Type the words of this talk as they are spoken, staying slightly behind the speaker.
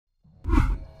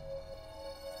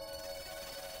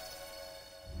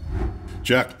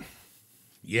Jack,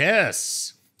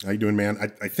 Yes. how you doing,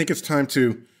 man? I think it's time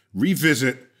to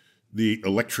revisit the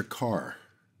electric car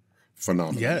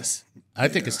phenomenon. Yes. I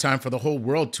think it's time for the whole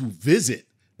world to visit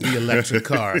the electric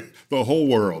car. The whole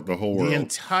world, the whole world. The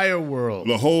entire world.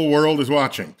 The whole world is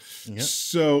watching. Yep.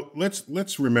 So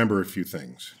let's remember a few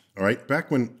things. All right, back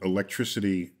when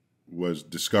electricity was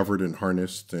discovered and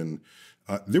harnessed, and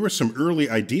there were some early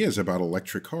ideas about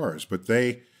electric cars, but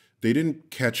they didn't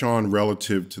catch on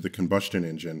relative to the combustion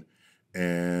engine.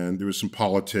 And there was some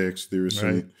politics. There was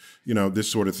some,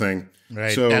 this sort of thing.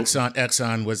 Right. So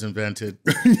Exxon was invented.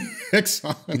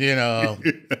 Exxon.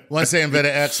 Once they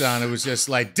invented Exxon, it was just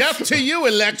like, death to you,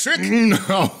 electric.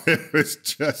 No, it was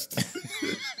just.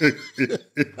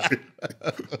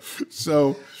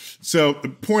 So the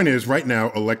point is, right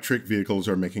now, electric vehicles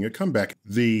are making a comeback.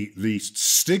 The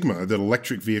stigma that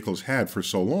electric vehicles had for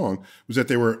so long was that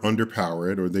they were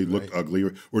underpowered, or they looked ugly,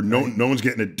 or no one's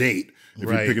getting a date if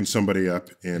you're picking somebody up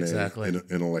in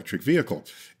an electric vehicle.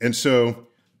 And so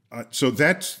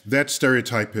that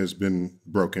stereotype has been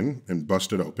broken and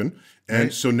busted open.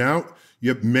 And so now you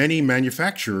have many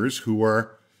manufacturers who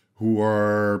are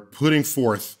putting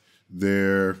forth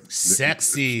their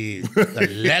sexy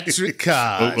electric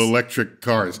cars. Electric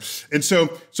cars. And so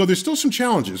there's still some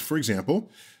challenges. For example,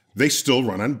 they still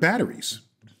run on batteries.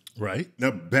 Right.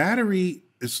 Now, battery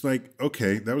is like,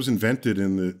 okay, that was invented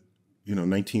in the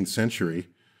 19th century.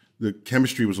 The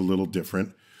chemistry was a little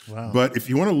different. Wow. But if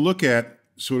you want to look at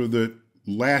sort of the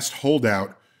last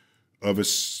holdout of a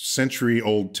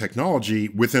century-old technology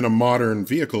within a modern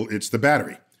vehicle, it's the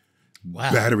battery.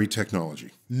 Wow. Battery technology.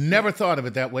 Never thought of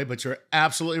it that way, but you're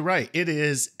absolutely right. It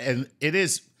is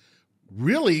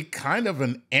really kind of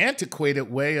an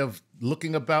antiquated way of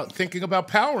thinking about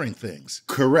powering things.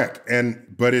 Correct.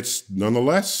 But it's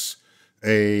nonetheless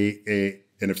an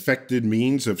effective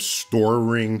means of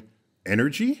storing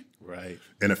energy. Right.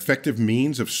 An effective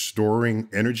means of storing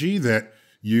energy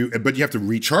but you have to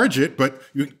recharge it, but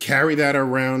you carry that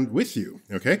around with you.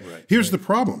 Okay. Right. Here's the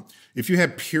problem. If you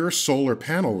have pure solar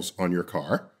panels on your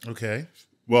car, okay.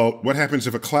 Well, what happens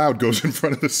if a cloud goes in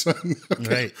front of the sun?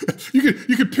 Okay. Right.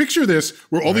 You could picture this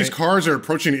where all these cars are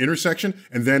approaching an intersection,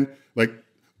 and then like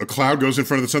a cloud goes in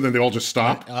front of the sun, then they all just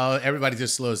stop. Everybody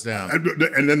just slows down.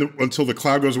 And then until the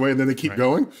cloud goes away, and then they keep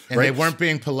going. And they weren't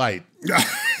being polite.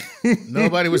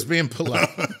 Nobody was being polite.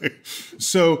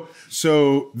 So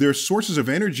there are sources of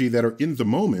energy that are in the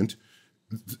moment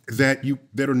that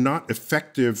are not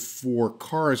effective for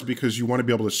cars because you want to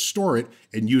be able to store it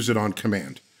and use it on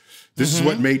command. This is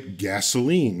what made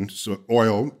gasoline, so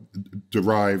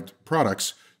oil-derived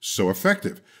products, so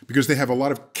effective, because they have a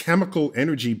lot of chemical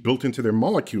energy built into their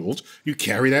molecules. You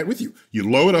carry that with you. You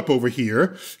load up over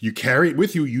here, you carry it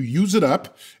with you, you use it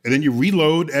up, and then you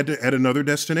reload at another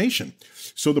destination.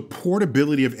 So the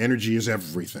portability of energy is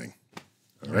everything.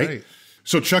 All right?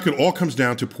 So, Chuck, it all comes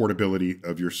down to portability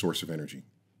of your source of energy.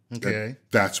 Okay.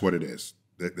 That's what it is.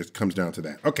 It comes down to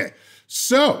that. Okay.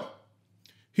 So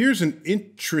here's an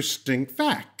interesting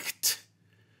fact.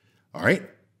 All right.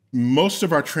 Most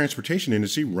of our transportation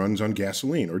industry runs on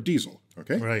gasoline or diesel.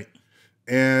 Okay. Right.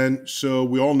 And so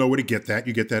we all know where to get that.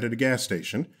 You get that at a gas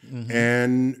station.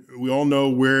 And we all know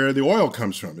where the oil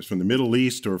comes from. It's from the Middle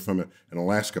East or from an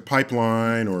Alaska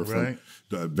pipeline or from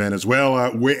Venezuela,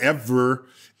 wherever.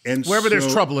 And wherever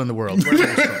there's trouble in the world.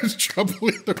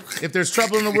 If there's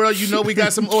trouble in the world, we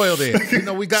got some oil there.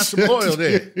 We got some oil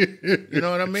there. You know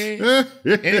what I mean?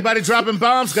 Anybody dropping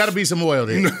bombs, got to be some oil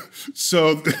there.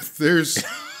 So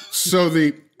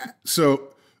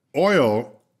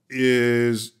oil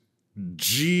is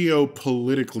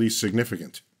geopolitically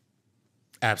significant.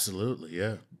 Absolutely,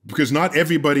 yeah. Because not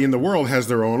everybody in the world has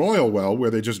their own oil well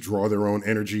where they just draw their own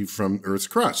energy from Earth's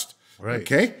crust. Right.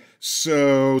 Okay?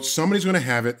 So somebody's going to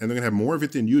have it, and they're going to have more of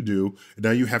it than you do. And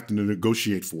now you have to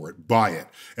negotiate for it, buy it.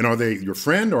 And are they your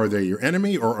friend, or are they your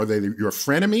enemy, or are they your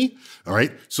frenemy? All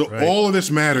right? So all of this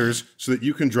matters so that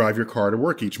you can drive your car to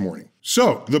work each morning.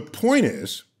 So the point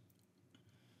is,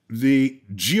 the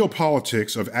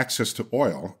geopolitics of access to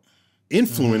oil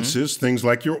influences things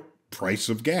like your price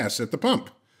of gas at the pump.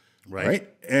 Right?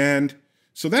 And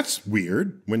so that's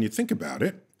weird when you think about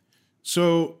it.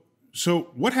 So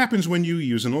what happens when you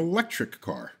use an electric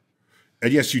car?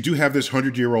 And yes, you do have this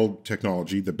 100-year-old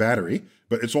technology, the battery,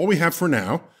 but it's all we have for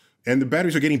now. And the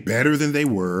batteries are getting better than they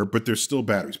were, but they're still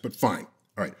batteries. But fine.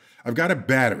 All right. I've got a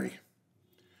battery,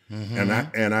 and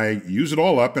I use it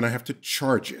all up, and I have to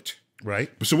charge it.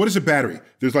 Right. So what is a battery?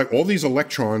 There's like all these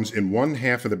electrons in one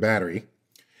half of the battery,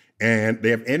 and they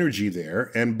have energy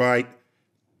there. And by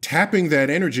tapping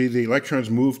that energy, the electrons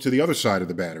move to the other side of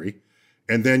the battery,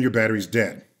 and then your battery's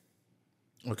dead.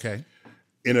 Okay.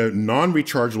 In a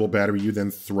non-rechargeable battery, you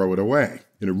then throw it away.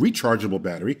 In a rechargeable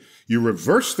battery, you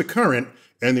reverse the current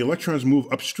and the electrons move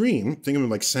upstream. Think of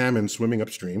them like salmon swimming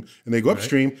upstream. And they go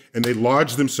upstream and they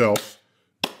lodge themselves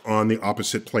on the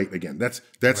opposite plate again. That's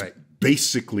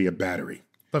basically a battery.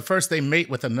 But first they mate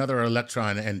with another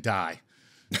electron and die.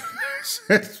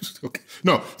 Okay.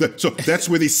 No, so that's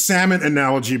where the salmon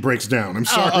analogy breaks down. I'm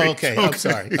sorry. Okay. I'm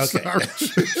sorry. Okay. Sorry.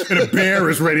 And a bear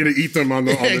is ready to eat them on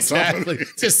the exactly. top.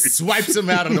 Just swipes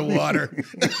them out of the water.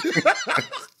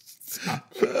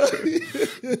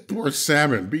 Poor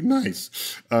salmon. Be nice.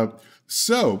 A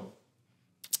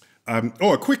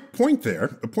quick point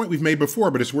there. A point we've made before,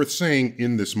 but it's worth saying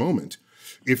in this moment.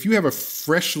 If you have a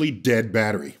freshly dead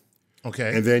battery,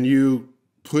 and then you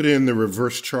put in the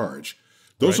reverse charge,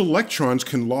 those electrons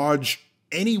can lodge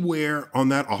anywhere on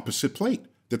that opposite plate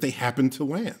that they happen to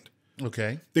land.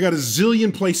 Okay. They got a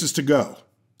zillion places to go.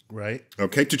 Right.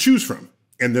 Okay, to choose from.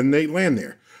 And then they land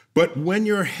there. But when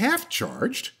you're half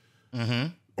charged,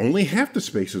 only half the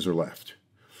spaces are left.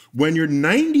 When you're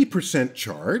 90%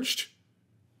 charged,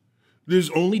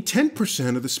 there's only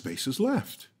 10% of the spaces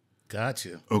left.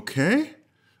 Gotcha. Okay?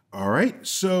 All right.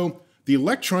 So the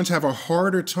electrons have a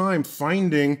harder time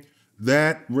finding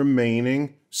that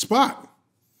remaining spot.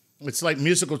 It's like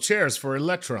musical chairs for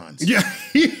electrons. Yeah.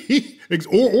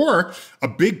 or a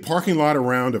big parking lot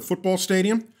around a football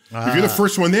stadium. If you're the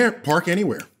first one there, park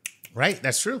anywhere. Right.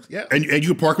 That's true. Yeah. And you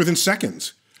can park within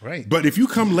seconds. Right. But if you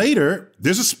come later,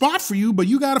 there's a spot for you, but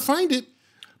you got to find it.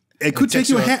 It could take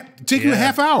you a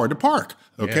half hour to park.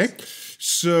 Okay. Yes.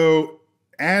 So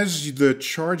as the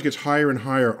charge gets higher and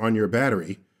higher on your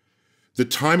battery, the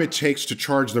time it takes to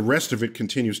charge the rest of it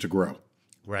continues to grow.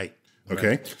 Right. Okay.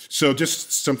 Right. So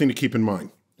just something to keep in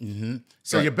mind.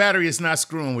 So your battery is not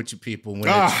screwing with you people. When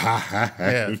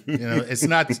it's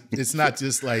not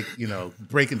just like,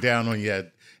 breaking down on you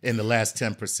in the last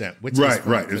 10%, which is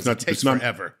fun, it takes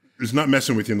forever. It's not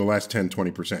messing with you in the last 10,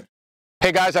 20%.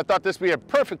 Hey guys, I thought this would be a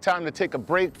perfect time to take a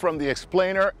break from the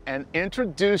explainer and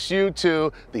introduce you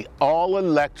to the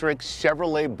all-electric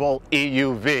Chevrolet Bolt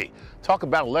EUV. Talk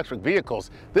about electric vehicles.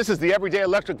 This is the everyday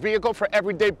electric vehicle for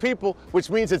everyday people,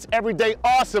 which means it's everyday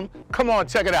awesome. Come on,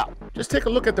 check it out. Just take a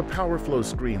look at the power flow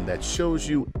screen that shows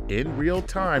you in real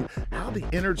time how the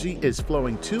energy is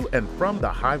flowing to and from the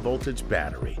high voltage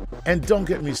battery. And don't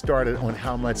get me started on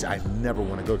how much I never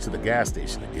want to go to the gas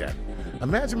station again.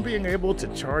 Imagine being able to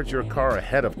charge your car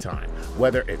ahead of time,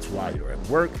 whether it's while you're at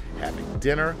work, having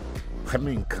dinner. I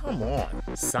mean, come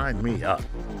on, sign me up.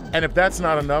 And if that's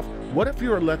not enough, what if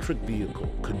your electric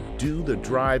vehicle could do the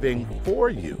driving for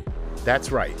you?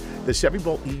 That's right, the Chevy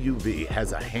Bolt EUV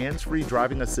has a hands-free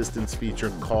driving assistance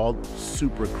feature called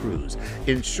Super Cruise,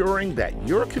 ensuring that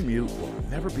your commute will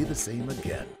never be the same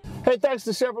again. Hey, thanks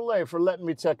to Chevrolet for letting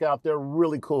me check out their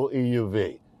really cool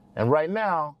EUV. And right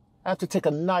now, I have to take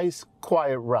a nice,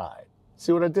 quiet ride.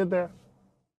 See what I did there?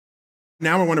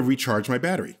 Now I want to recharge my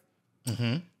battery.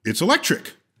 It's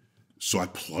electric. So I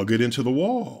plug it into the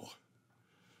wall.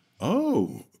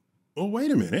 Oh, wait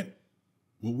a minute.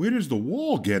 Well, where does the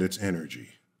wall get its energy?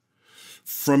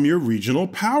 From your regional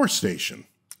power station.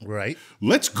 Right.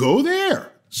 Let's go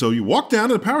there. So you walk down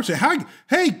to the power station.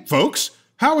 Hey, folks,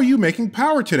 how are you making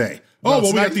power today?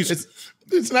 We got these.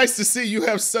 It's nice to see you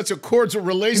have such a cordial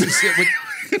relationship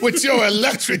with your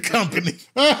electric company.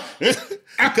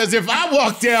 Because if I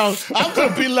walk down, I'm going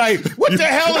to be like, what the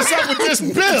hell is up with this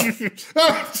bill?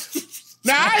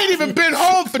 Now, I ain't even been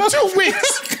home for 2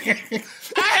 weeks.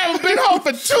 I haven't been home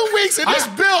for 2 weeks, and this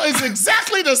bill is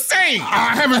exactly the same.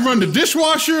 I haven't run the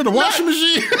dishwasher, the washing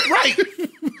machine. Right.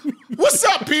 What's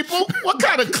up, people? What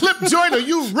kind of clip joint are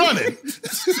you running?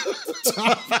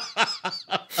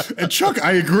 And Chuck,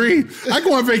 I agree. I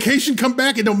go on vacation, come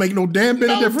back, it don't make no damn bit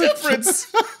of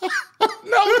difference.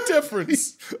 No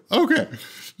difference. Okay.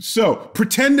 So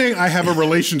pretending I have a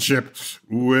relationship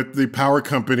with the power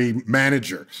company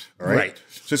manager. All right. Right.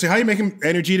 So I say, how are you making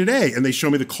energy today? And they show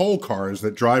me the coal cars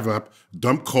that drive up,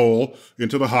 dump coal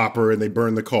into the hopper, and they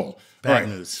burn the coal. Bad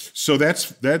news. So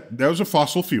those are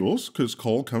fossil fuels because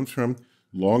coal comes from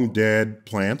long dead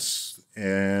plants,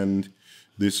 and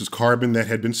this is carbon that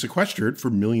had been sequestered for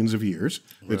millions of years.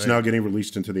 It's now getting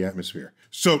released into the atmosphere.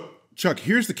 So Chuck,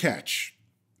 here's the catch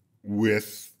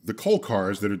with the coal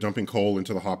cars that are dumping coal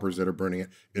into the hoppers that are burning it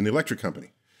in the electric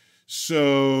company.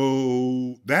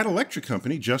 So that electric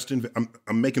company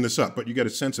I'm making this up, but you get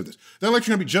a sense of this. That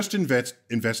electric company just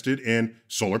invested in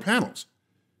solar panels.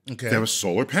 Okay. They have a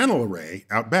solar panel array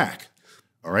out back.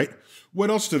 All right. What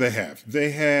else do they have?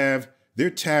 They're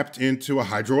tapped into a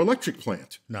hydroelectric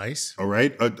plant. Nice. All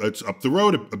right. It's up the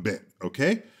road a bit.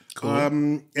 Okay.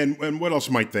 Cool. And what else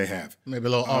might they have? Maybe a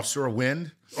little offshore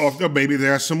wind. Maybe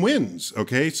there are some winds,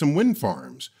 okay? Some wind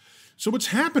farms. So what's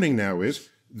happening now is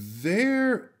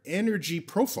their energy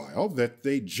profile that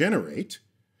they generate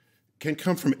can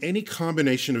come from any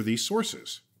combination of these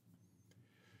sources.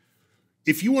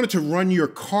 If you wanted to run your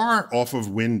car off of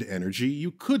wind energy,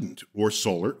 you couldn't, or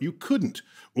solar, you couldn't,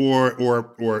 or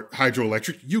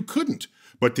hydroelectric, you couldn't.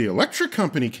 But the electric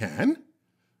company can,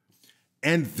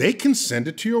 and they can send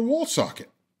it to your wall socket.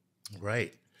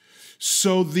 Right.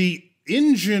 So the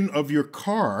engine of your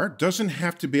car doesn't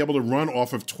have to be able to run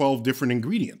off of 12 different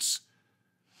ingredients.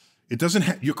 It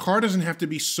doesn't your car doesn't have to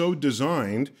be so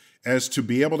designed as to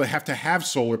be able to have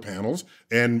solar panels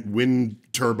and wind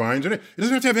turbines. It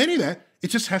doesn't have to have any of that. It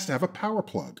just has to have a power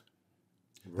plug.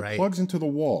 Right. It plugs into the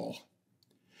wall.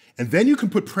 And then you can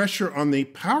put pressure on the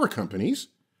power companies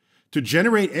to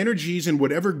generate energies in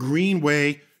whatever green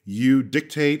way you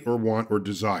dictate or want or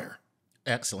desire.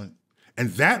 Excellent.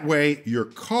 And that way your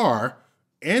car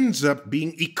ends up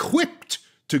being equipped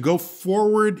to go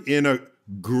forward in a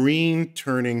green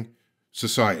turning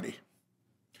society.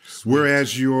 Sweet.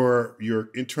 Whereas your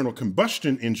internal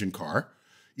combustion engine car,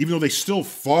 even though they still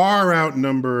far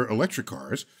outnumber electric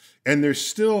cars, and they're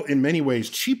still in many ways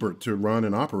cheaper to run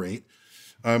and operate,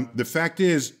 the fact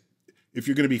is, if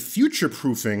you're going to be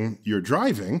future-proofing your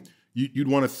driving, you'd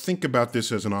want to think about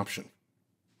this as an option.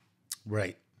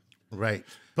 Right, right.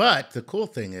 But the cool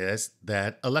thing is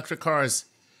that electric cars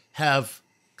have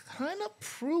kind of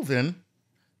proven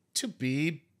to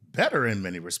be better in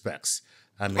many respects.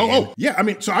 I mean, yeah. I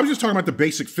mean, so I was just talking about the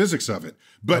basic physics of it.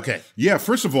 But okay. Yeah,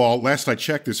 first of all, last I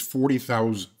checked, there's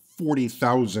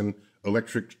 40,000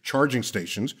 electric charging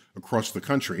stations across the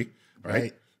country,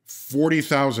 right?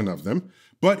 40,000 of them.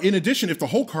 But in addition, if the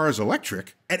whole car is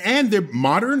electric and they're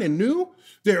modern and new,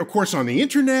 they're of course on the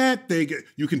internet.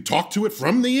 You can talk to it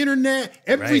from the internet.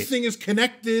 Everything is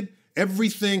connected.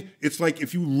 Everything. It's like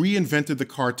if you reinvented the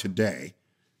car today,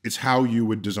 it's how you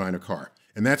would design a car.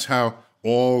 And that's how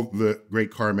all the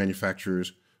great car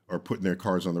manufacturers are putting their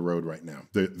cars on the road right now.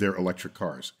 They're electric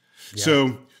cars.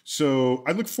 Yeah. So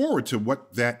I look forward to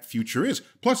what that future is.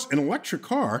 Plus, an electric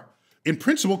car, in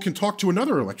principle, can talk to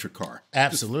another electric car.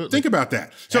 Absolutely. Just think about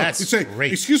that. So That's you say,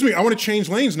 great. excuse me, I want to change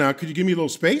lanes now. Could you give me a little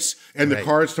space? And the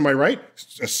cars to my right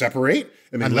separate.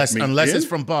 And unless it's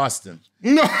from Boston.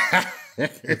 No.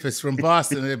 If it's from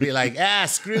Boston, it'd be like,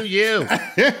 screw you.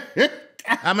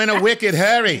 I'm in a wicked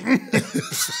hurry.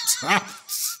 Stop.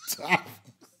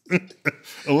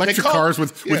 Electric cars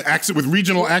with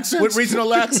regional accents. With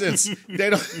regional accents. They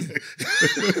don't.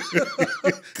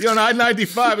 On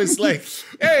I-95, it's like,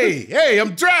 hey,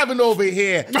 I'm driving over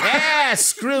here.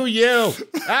 Screw you.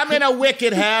 I'm in a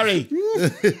wicked hurry.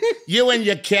 You and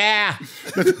your car.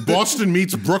 Boston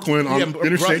meets Brooklyn on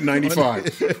Interstate 95.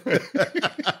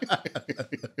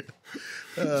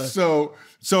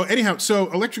 So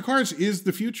electric cars is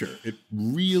the future. It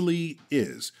really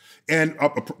is. And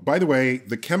by the way,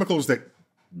 the chemicals that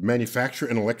manufacture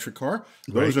an electric car,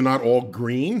 those are not all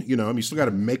green. You still got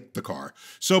to make the car.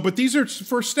 But these are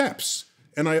first steps.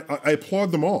 And I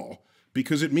applaud them all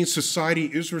because it means society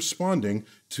is responding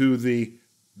to the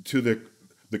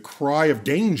cry of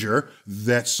danger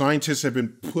that scientists have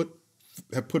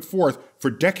put forth for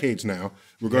decades now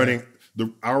regarding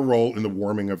our role in the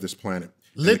warming of this planet.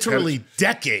 Literally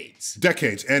decades.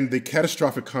 Decades, and the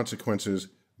catastrophic consequences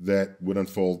that would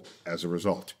unfold as a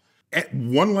result. At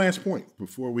one last point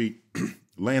before we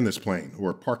land this plane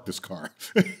or park this car.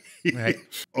 Right.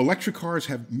 Electric cars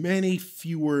have many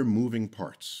fewer moving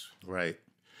parts. Right.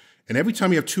 And every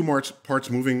time you have two parts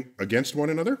moving against one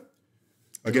another,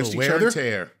 against each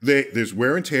other, there's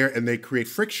wear and tear, and they create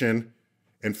friction.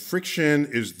 And friction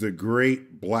is the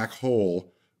great black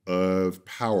hole of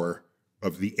power,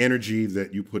 of the energy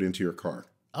that you put into your car.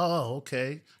 Oh,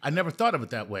 okay. I never thought of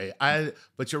it that way.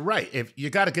 But you're right. If you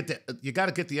got to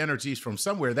get the energies from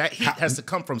somewhere, that heat has to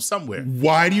come from somewhere.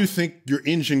 Why do you think your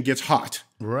engine gets hot?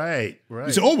 Right.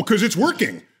 You say, because it's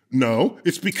working. No,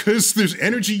 it's because there's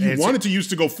energy you wanted to use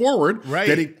to go forward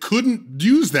that it couldn't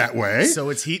use that way. So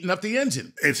it's heating up the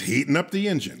engine. It's heating up the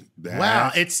engine.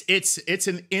 Wow, it's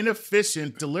an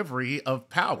inefficient delivery of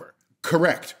power.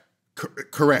 Correct.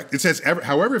 Correct. It says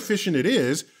however efficient it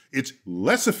is, it's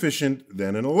less efficient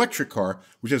than an electric car,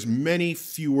 which has many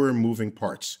fewer moving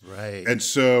parts. Right. And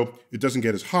so it doesn't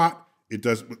get as hot.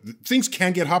 Things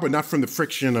can get hot, but not from the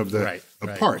friction of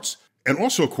parts. And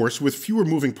also, of course, with fewer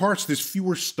moving parts, there's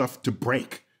fewer stuff to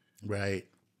break. Right.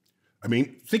 I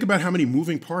mean, think about how many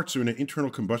moving parts are in an internal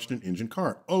combustion engine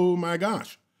car. Oh my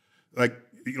gosh.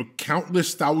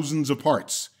 Countless thousands of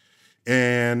parts.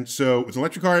 And so with an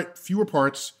electric car, fewer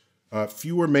parts,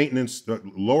 fewer maintenance,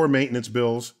 lower maintenance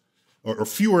bills, or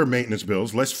fewer maintenance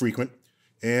bills, less frequent.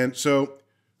 And so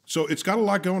it's got a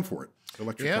lot going for it,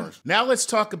 electric cars. Now let's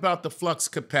talk about the flux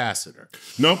capacitor.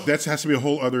 Nope, that has to be a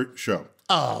whole other show.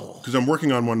 Oh. Because I'm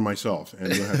working on one myself,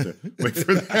 and you'll have to wait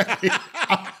for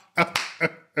that.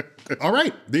 All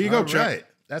right, there you go, Chuck. Right.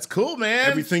 That's cool, man.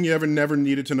 Everything you ever never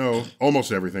needed to know,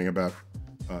 almost everything about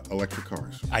electric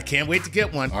cars. I can't wait to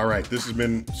get one. All right, this has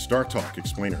been StarTalk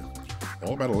Explainer,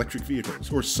 all about electric vehicles,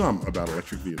 or some about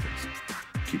electric vehicles.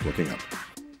 Keep looking up.